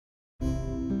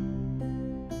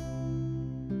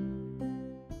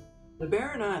The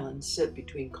Barren Islands sit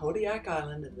between Kodiak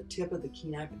Island and the tip of the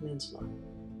Kenai Peninsula.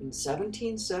 In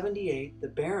 1778, the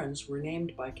Barrens were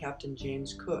named by Captain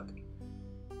James Cook.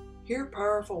 Here,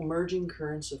 powerful merging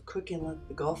currents of Cook Inlet,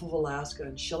 the Gulf of Alaska,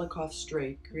 and Shelikof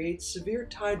Strait create severe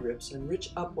tide rips and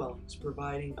rich upwellings,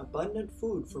 providing abundant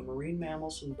food for marine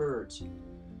mammals and birds.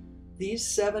 These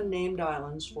 7 named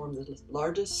islands form the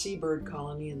largest seabird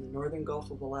colony in the northern Gulf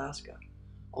of Alaska.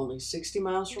 Only 60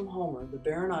 miles from Homer, the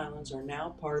Barren Islands are now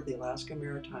part of the Alaska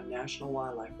Maritime National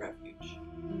Wildlife Refuge.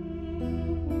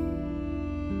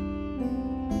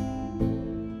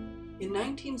 In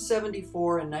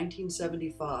 1974 and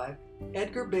 1975,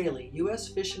 Edgar Bailey, U.S.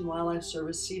 Fish and Wildlife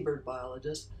Service seabird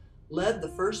biologist, led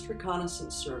the first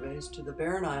reconnaissance surveys to the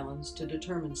Barren Islands to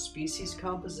determine species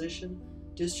composition,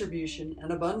 distribution,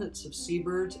 and abundance of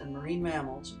seabirds and marine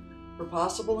mammals for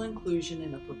possible inclusion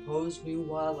in a proposed new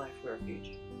wildlife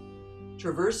refuge.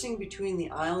 Traversing between the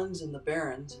islands and the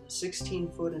Barrens in a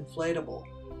 16-foot inflatable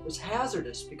was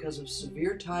hazardous because of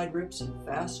severe tide rips and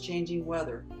fast-changing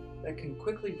weather that can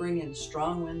quickly bring in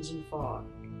strong winds and fog.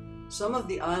 Some of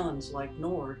the islands, like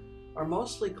Nord, are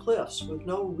mostly cliffs with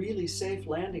no really safe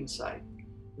landing site.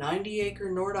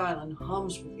 90-acre Nord Island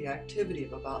hums with the activity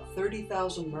of about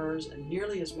 30,000 murres and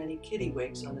nearly as many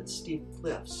kittiwakes on its steep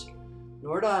cliffs.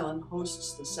 Nord Island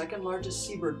hosts the second largest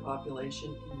seabird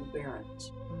population in the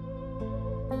Barrens.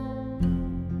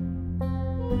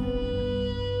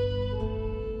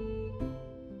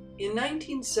 In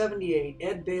 1978,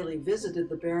 Ed Bailey visited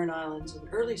the Barren Islands in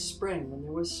early spring when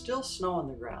there was still snow on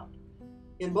the ground.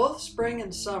 In both spring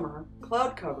and summer,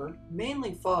 cloud cover,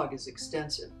 mainly fog, is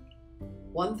extensive.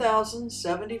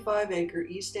 1,075-acre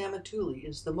East Amatouli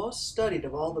is the most studied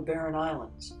of all the Barren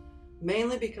Islands,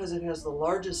 mainly because it has the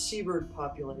largest seabird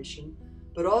population,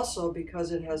 but also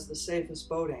because it has the safest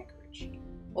boat anchorage.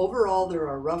 Overall, there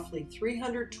are roughly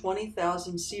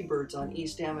 320,000 seabirds on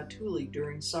East Amatouli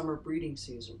during summer breeding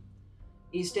season.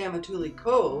 East Amatouli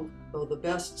Cove, though the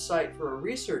best site for a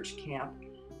research camp,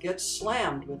 gets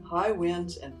slammed with high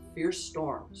winds and fierce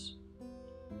storms.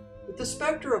 With the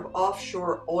specter of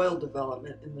offshore oil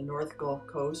development in the North Gulf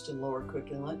Coast and Lower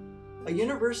Cook Inlet, a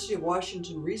University of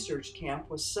Washington research camp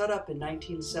was set up in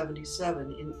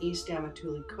 1977 in East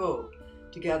Amatouli Cove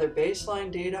to gather baseline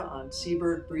data on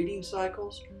seabird breeding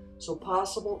cycles so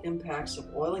possible impacts of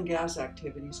oil and gas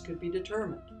activities could be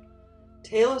determined.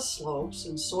 Talus slopes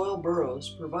and soil burrows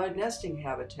provide nesting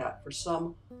habitat for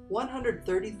some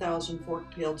 130,000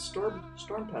 fork-tailed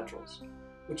storm petrels,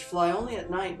 which fly only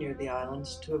at night near the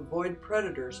islands to avoid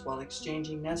predators while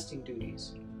exchanging nesting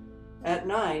duties. At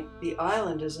night, the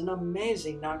island is an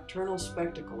amazing nocturnal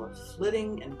spectacle of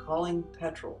flitting and calling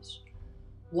petrels.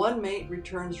 One mate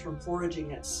returns from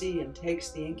foraging at sea and takes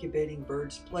the incubating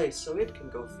bird's place so it can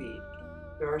go feed.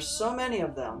 There are so many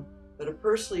of them that a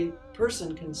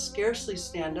person can scarcely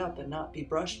stand up and not be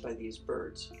brushed by these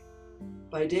birds.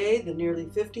 By day, the nearly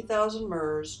 50,000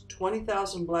 murres,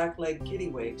 20,000 black-legged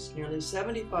kittiwakes, nearly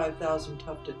 75,000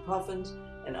 tufted puffins,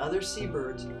 and other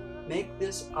seabirds make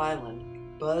this island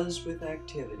buzz with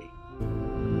activity. The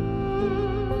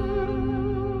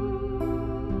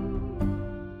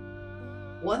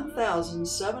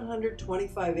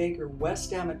 1,725-acre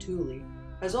West Amatouli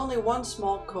has only one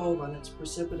small cove on its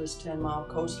precipitous 10-mile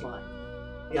coastline.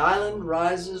 The island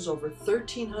rises over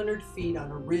 1,300 feet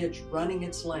on a ridge running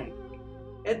its length.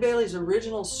 Ed Bailey's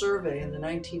original survey in the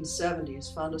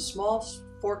 1970s found a small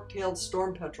fork-tailed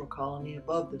storm petrel colony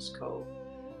above this cove.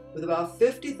 With about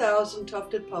 50,000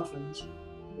 tufted puffins,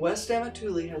 West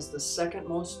Amatouli has the second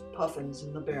most puffins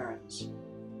in the Barrens.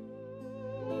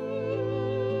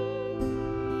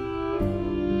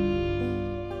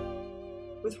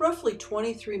 With roughly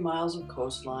 23 miles of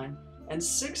coastline and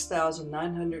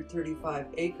 6,935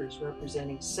 acres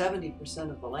representing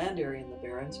 70% of the land area in the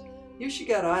Barrens,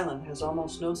 Yushigat Island has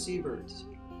almost no seabirds.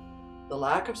 The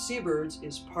lack of seabirds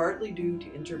is partly due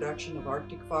to introduction of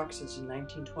Arctic foxes in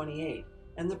 1928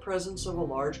 and the presence of a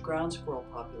large ground squirrel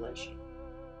population.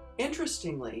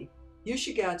 Interestingly,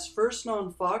 Yushigat's first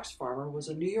known fox farmer was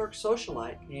a New York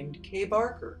socialite named Kay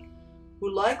Barker, who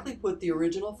likely put the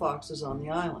original foxes on the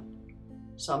island.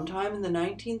 Sometime in the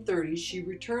 1930s, she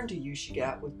returned to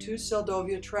Yushigat with 2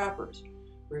 Seldovia trappers,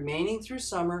 remaining through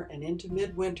summer and into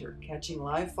midwinter, catching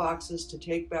live foxes to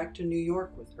take back to New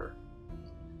York with her.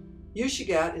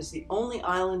 Yushigat is the only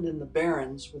island in the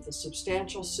Barrens with a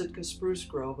substantial Sitka spruce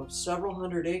grove of several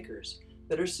hundred acres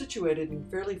that are situated in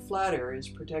fairly flat areas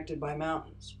protected by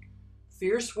mountains.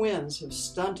 Fierce winds have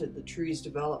stunted the tree's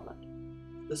development.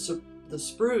 The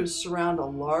spruce surround a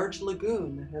large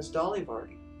lagoon that has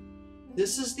dollyvardy.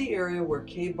 This is the area where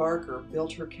Kay Barker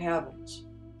built her cabins.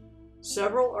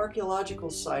 Several archaeological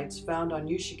sites found on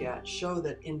Ushighat show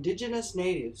that indigenous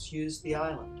natives used the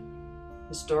island.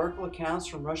 Historical accounts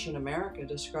from Russian America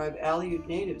describe Aleut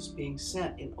natives being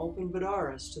sent in open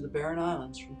bidaras to the Barren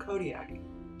Islands from Kodiak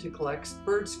to collect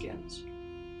bird skins.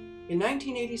 In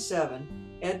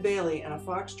 1987, Ed Bailey and a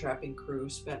fox trapping crew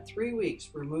spent 3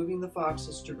 weeks removing the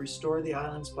foxes to restore the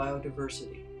island's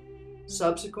biodiversity.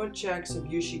 Subsequent checks of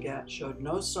Ushighat showed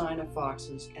no sign of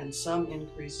foxes and some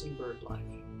increase in bird life.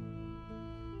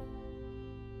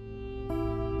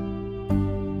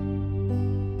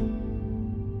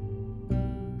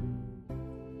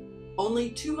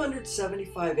 Only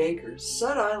 275 acres,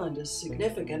 Sud Island is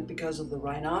significant because of the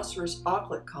rhinoceros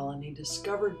auklet colony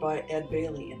discovered by Ed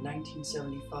Bailey in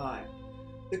 1975.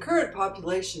 The current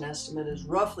population estimate is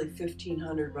roughly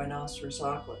 1,500 rhinoceros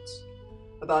auklets.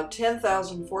 About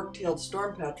 10,000 fork-tailed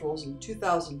storm petrels and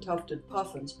 2,000 tufted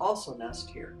puffins also nest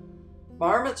here.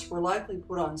 Marmots were likely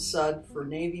put on Sud for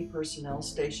Navy personnel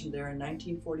stationed there in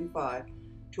 1945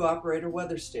 to operate a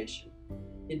weather station.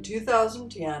 In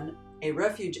 2010, a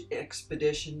refuge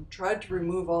expedition tried to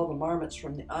remove all the marmots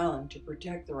from the island to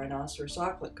protect the rhinoceros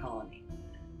auklet colony.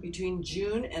 Between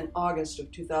June and August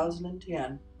of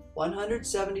 2010,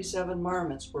 177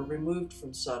 marmots were removed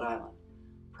from Sud Island.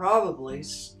 Probably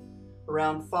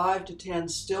around 5 to 10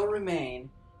 still remain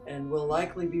and will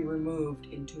likely be removed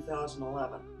in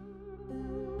 2011.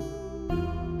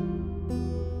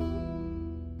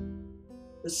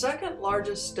 The second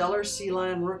largest stellar sea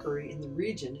lion rookery in the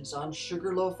region is on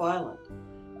Sugarloaf Island.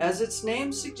 As its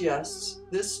name suggests,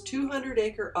 this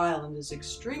 200-acre island is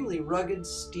extremely rugged,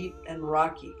 steep, and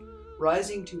rocky,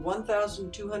 rising to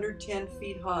 1,210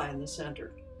 feet high in the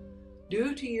center.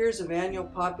 Due to years of annual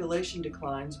population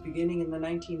declines beginning in the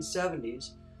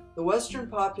 1970s, the western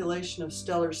population of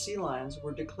stellar sea lions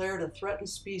were declared a threatened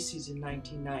species in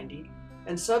 1990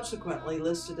 and subsequently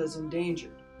listed as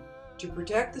endangered. To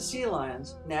protect the sea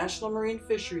lions, National Marine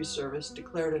Fisheries Service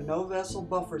declared a no-vessel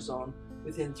buffer zone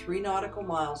within 3 nautical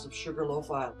miles of Sugarloaf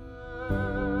Island.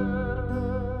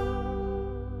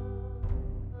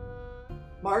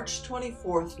 March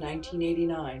 24,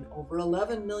 1989, over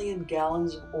 11 million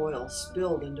gallons of oil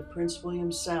spilled into Prince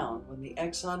William Sound when the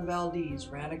Exxon Valdez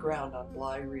ran aground on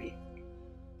Bly Reef.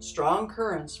 Strong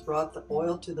currents brought the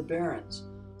oil to the Barrens,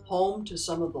 home to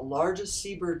some of the largest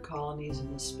seabird colonies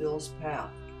in the spill's path.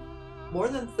 More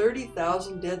than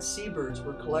 30,000 dead seabirds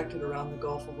were collected around the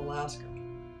Gulf of Alaska.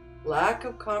 Lack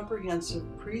of comprehensive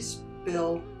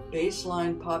pre-spill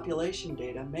baseline population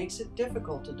data makes it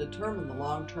difficult to determine the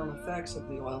long-term effects of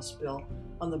the oil spill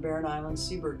on the Barren Islands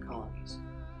seabird colonies.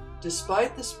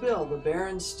 Despite the spill, the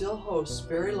Barrens still hosts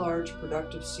very large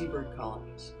productive seabird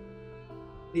colonies.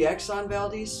 The Exxon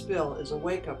Valdez spill is a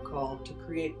wake-up call to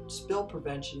create spill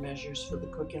prevention measures for the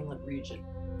Cook Inlet region.